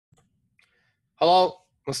Hello,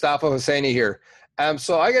 Mostafa Hosseini here.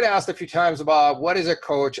 So I get asked a few times about what is a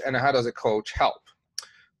coach and how does a coach help?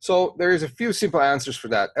 So there's a few simple answers for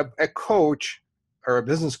that. A coach or a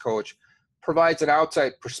business coach provides an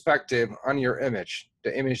outside perspective on your image,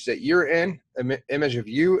 the image that you're in, image of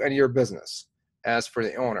you and your business as for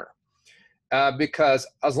the owner. Because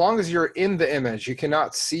as long as you're in the image, you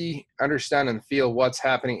cannot see, understand, and feel what's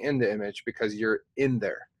happening in the image because you're in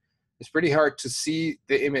there. It's pretty hard to see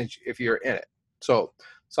the image if you're in it. So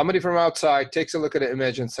somebody from outside takes a look at an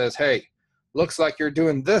image and says, hey, looks like you're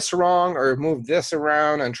doing this wrong, or move this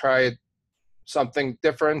around and try something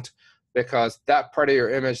different because that part of your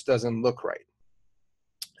image doesn't look right.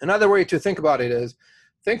 Another way to think about it is,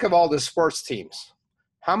 think of all the sports teams.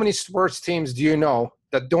 How many sports teams do you know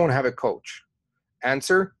that don't have a coach?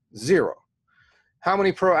 Answer, 0. How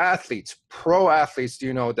many pro athletes do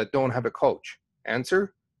you know that don't have a coach?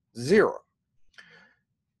 Answer, 0.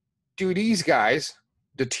 Do these guys,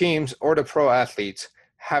 the teams or the pro athletes,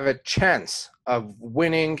 have a chance of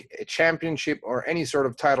winning a championship or any sort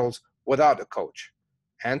of titles without a coach?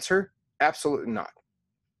 Answer, absolutely not,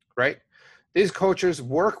 right? These coaches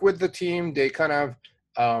work with the team. They kind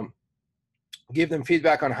of give them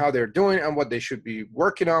feedback on how they're doing and what they should be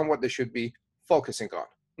working on, what they should be focusing on.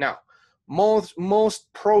 Now,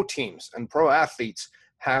 most pro teams and pro athletes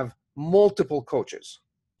have multiple coaches,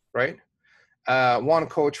 right? One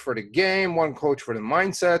coach for the game, one coach for the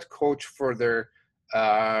mindset, coach for their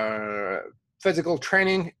physical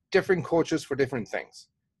training, different coaches for different things.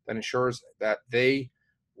 That ensures that they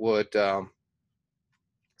would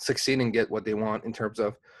succeed and get what they want in terms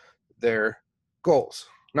of their goals.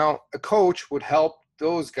 Now, a coach would help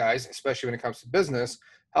those guys, especially when it comes to business,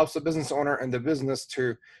 helps the business owner and the business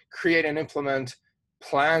to create and implement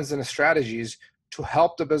plans and strategies to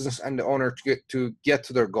help the business and the owner to get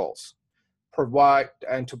to their goals. Provide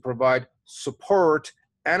support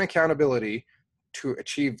and accountability to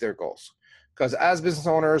achieve their goals. Because as business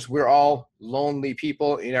owners, we're all lonely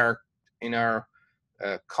people in our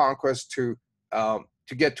conquest to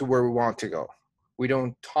get to where we want to go. We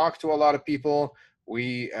don't talk to a lot of people.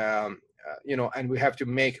 We and we have to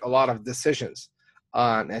make a lot of decisions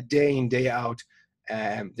on a day in, day out,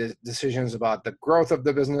 and decisions about the growth of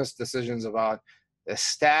the business, decisions about the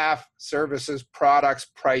staff, services,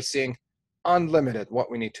 products, pricing, unlimited what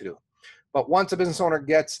we need to do. But once a business owner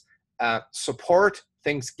gets support,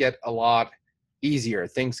 things get a lot easier.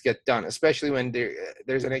 Things get done, especially when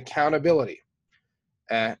there's an accountability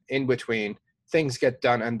in between. Things get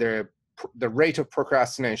done, and the rate of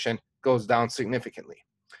procrastination goes down significantly.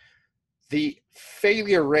 The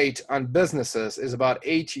failure rate on businesses is about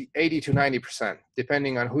 80 to 90%,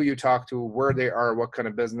 depending on who you talk to, where they are, what kind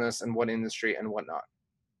of business, and what industry, and whatnot.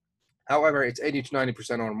 However, it's 80 to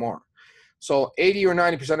 90% or more. So 80 or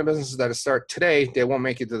 90% of businesses that start today, they won't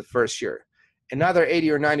make it to the first year. Another 80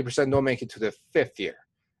 or 90% don't make it to the 5th year.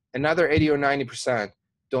 Another 80 or 90%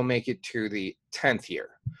 don't make it to the 10th year.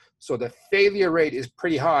 So the failure rate is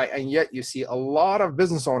pretty high, and yet you see a lot of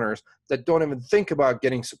business owners that don't even think about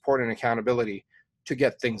getting support and accountability to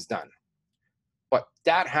get things done. But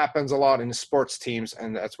that happens a lot in the sports teams,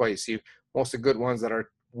 and that's why you see most of the good ones that are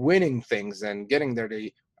winning things and getting there.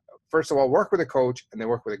 They, first of all, work with a coach, and they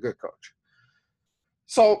work with a good coach.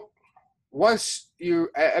 So once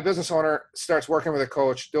a business owner starts working with a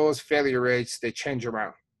coach, those failure rates, they change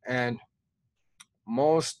around. And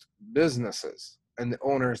most businesses and the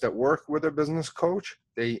owners that work with a business coach,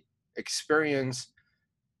 they experience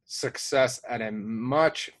success at a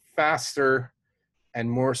much faster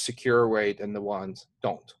and more secure way than the ones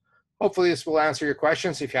don't. Hopefully this will answer your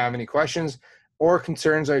questions. If you have any questions or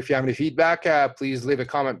concerns, or if you have any feedback, please leave a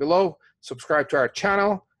comment below, subscribe to our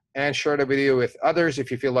channel, and share the video with others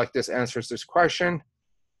if you feel like this answers this question.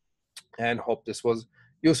 And hope this was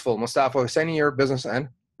useful. Mostafa Hosseini, your business and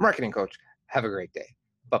marketing coach. Have a great day.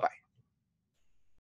 Bye-bye.